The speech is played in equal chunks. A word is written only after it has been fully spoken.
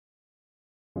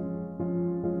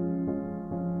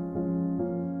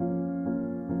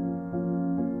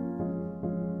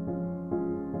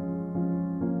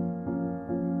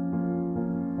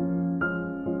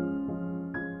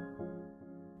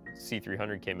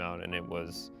C300 came out, and it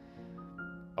was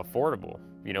affordable,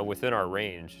 you know, within our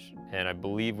range. And I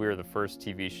believe we were the first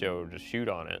TV show to shoot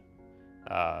on it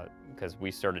because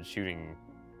we started shooting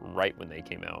right when they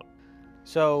came out.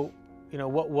 So, you know,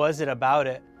 what was it about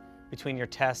it between your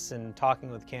tests and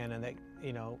talking with Canon that,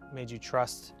 you know, made you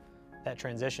trust that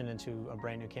transition into a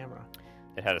brand new camera?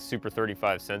 It had a Super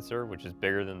 35 sensor, which is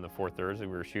bigger than the 4/3 that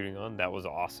we were shooting on. That was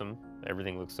awesome.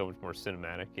 Everything looked so much more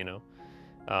cinematic, you know.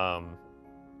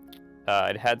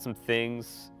 It had some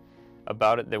things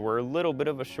about it that were a little bit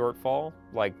of a shortfall,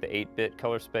 like the 8-bit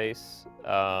color space.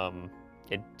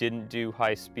 It didn't do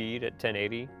high speed at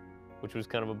 1080, which was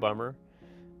kind of a bummer.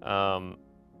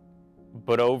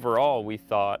 But overall, we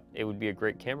thought it would be a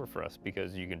great camera for us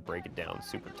because you can break it down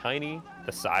super tiny.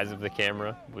 The size of the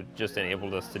camera would just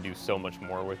enabled us to do so much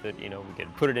more with it. You know, we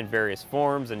could put it in various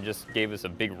forms and just gave us a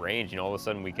big range. You know, all of a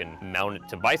sudden we can mount it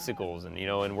to bicycles, and, you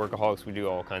know, in Workaholics we do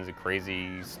all kinds of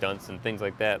crazy stunts and things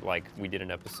like that. Like, we did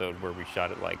an episode where we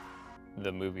shot it like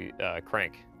the movie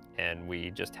Crank, and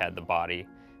we just had the body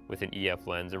with an EF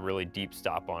lens, a really deep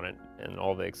stop on it, and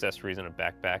all the accessories in a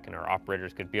backpack, and our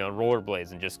operators could be on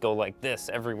rollerblades and just go like this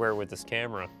everywhere with this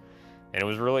camera. And it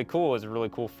was really cool. It was a really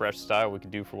cool, fresh style we could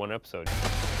do for one episode.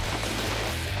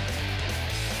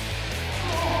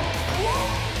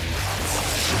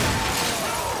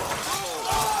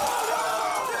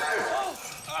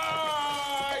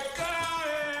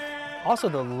 Also,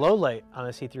 the low light on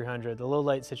the C300, the low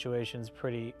light situation is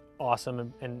pretty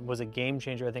awesome and was a game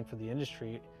changer, I think, for the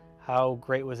industry. How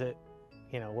great was it,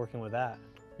 you know, working with that?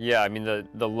 Yeah, I mean,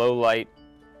 the low light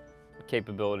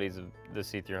capabilities of the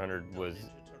C300 was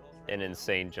an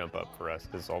insane jump up for us,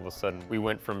 because all of a sudden we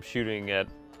went from shooting at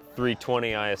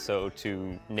 320 ISO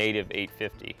to native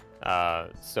 850.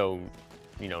 So,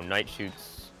 you know, night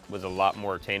shoots was a lot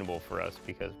more attainable for us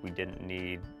because we didn't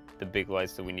need the big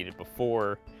lights that we needed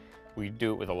before. We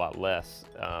do it with a lot less,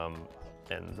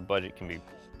 and the budget can be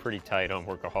pretty tight on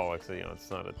Workaholics. You know, it's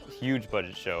not a huge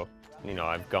budget show. You know,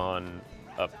 I've gone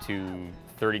up to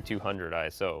 3200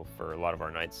 ISO for a lot of our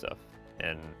night stuff,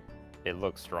 and it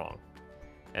looks strong.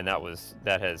 And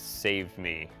that has saved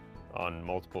me on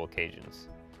multiple occasions,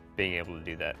 being able to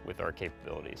do that with our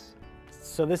capabilities.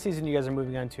 So this season you guys are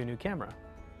moving on to a new camera.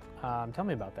 Tell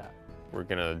me about that. We're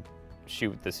gonna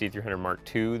shoot the C300 Mark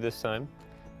II this time,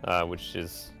 which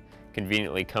is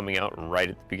conveniently coming out right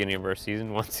at the beginning of our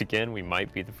season. Once again, we might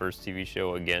be the first TV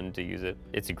show again to use it.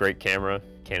 It's a great camera.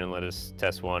 Canon let us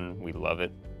test one. We love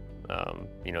it.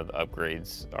 You know, the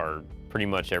upgrades are pretty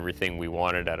much everything we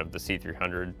wanted out of the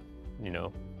C300. You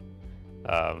know,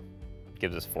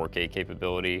 gives us 4K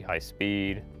capability, high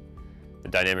speed. The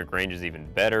dynamic range is even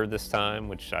better this time,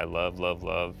 which I love, love,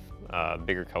 love.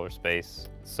 Bigger color space.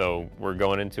 So we're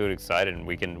going into it excited, and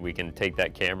we can take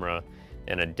that camera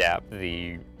and adapt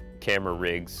the camera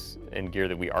rigs and gear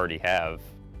that we already have,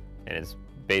 and it's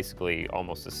basically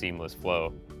almost a seamless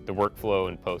flow. The workflow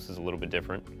in post is a little bit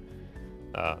different,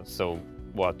 so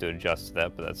we'll have to adjust to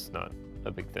that, but that's not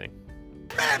a big thing.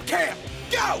 Man cam,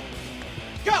 go!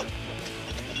 Go!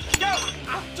 Go!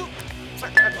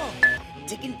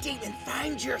 Dig deep and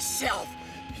find yourself,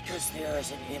 because there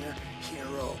is an inner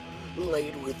hero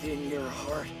laid within your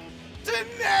heart.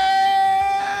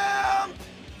 Damn!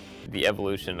 The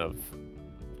evolution of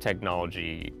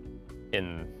technology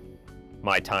in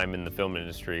my time in the film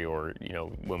industry, or, you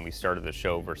know, when we started the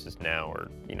show versus now,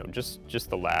 or, you know, just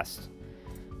the last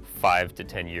 5 to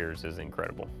 10 years is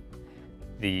incredible.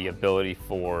 The ability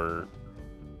for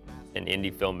an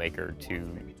indie filmmaker to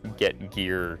get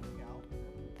gear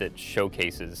that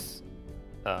showcases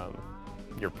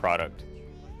your product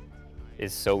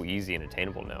is so easy and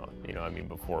attainable now. You know, I mean,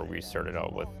 before we started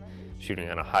out with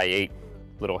shooting on a high 8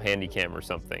 little handy cam or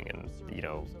something, and, you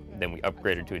know, then we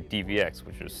upgraded to a DVX,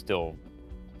 which was still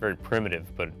very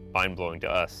primitive but mind-blowing to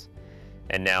us.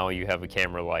 And now you have a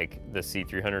camera like the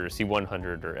C300 or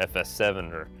C100 or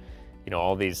FS7, or, you know,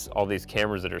 all these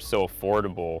cameras that are so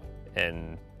affordable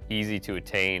and easy to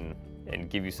attain and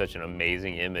give you such an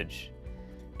amazing image,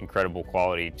 incredible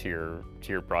quality to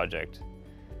your project.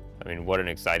 I mean, what an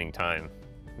exciting time,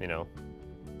 you know.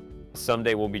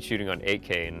 Someday we'll be shooting on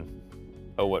 8K, and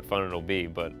oh, what fun it'll be,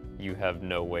 but you have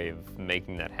no way of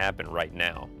making that happen right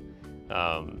now.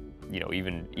 You know,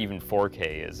 even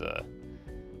 4K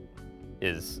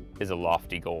is a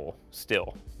lofty goal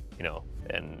still, you know,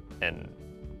 and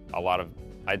a lot of,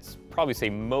 I'd probably say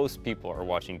most people are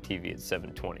watching TV at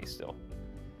 720 still.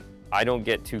 I don't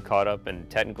get too caught up in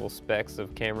technical specs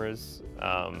of cameras.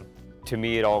 To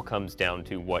me, it all comes down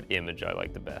to what image I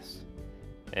like the best.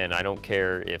 And I don't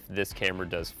care if this camera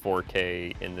does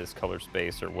 4K in this color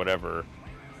space or whatever.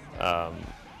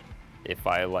 if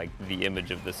I like the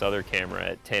image of this other camera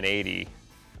at 1080,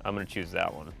 I'm gonna choose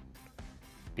that one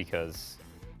because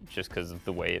of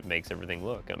the way it makes everything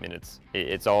look. I mean,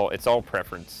 it's all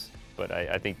preference, but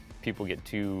I think people get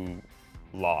too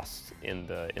lost in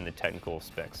the technical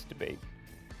specs debate,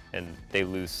 and they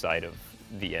lose sight of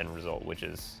the end result, which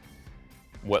is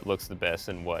what looks the best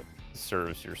and what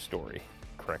serves your story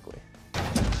correctly.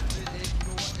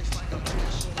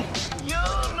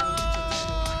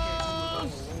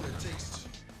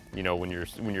 You know, when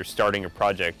you're starting a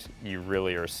project, you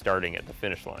really are starting at the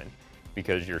finish line,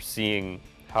 because you're seeing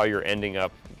how you're ending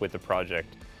up with the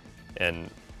project and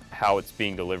how it's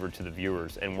being delivered to the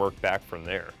viewers, and work back from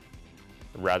there,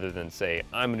 rather than say,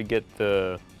 I'm gonna get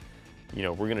the, you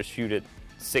know, we're gonna shoot at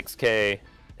 6K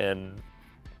and,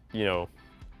 you know,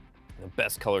 the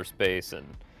best color space, and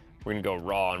we're gonna go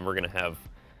raw, and we're gonna have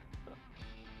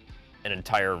an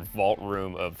entire vault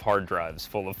room of hard drives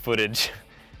full of footage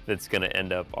that's gonna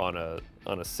end up on a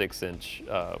 6-inch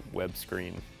web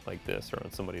screen like this, or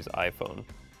on somebody's iPhone,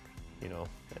 you know.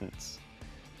 And it's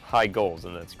high goals,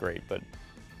 and that's great, but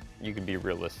you can be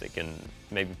realistic and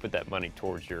maybe put that money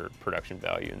towards your production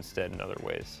value instead in other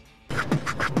ways.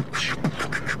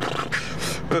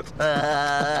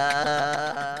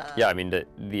 Yeah, I mean,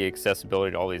 the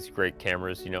accessibility to all these great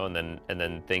cameras, you know, and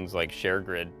then things like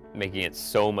ShareGrid, making it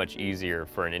so much easier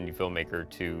for an indie filmmaker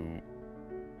to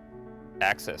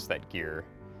access that gear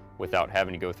without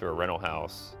having to go through a rental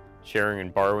house, sharing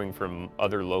and borrowing from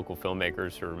other local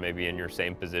filmmakers who are maybe in your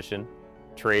same position,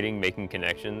 trading, making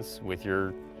connections with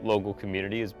your local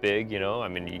community is big, you know. I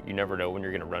mean, you never know when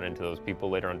you're going to run into those people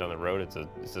later on down the road.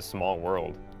 It's a small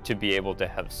world. To be able to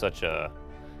have such a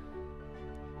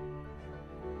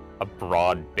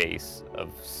broad base of,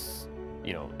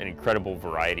 you know, an incredible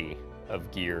variety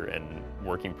of gear and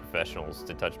working professionals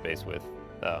to touch base with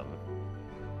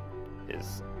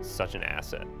is such an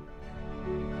asset.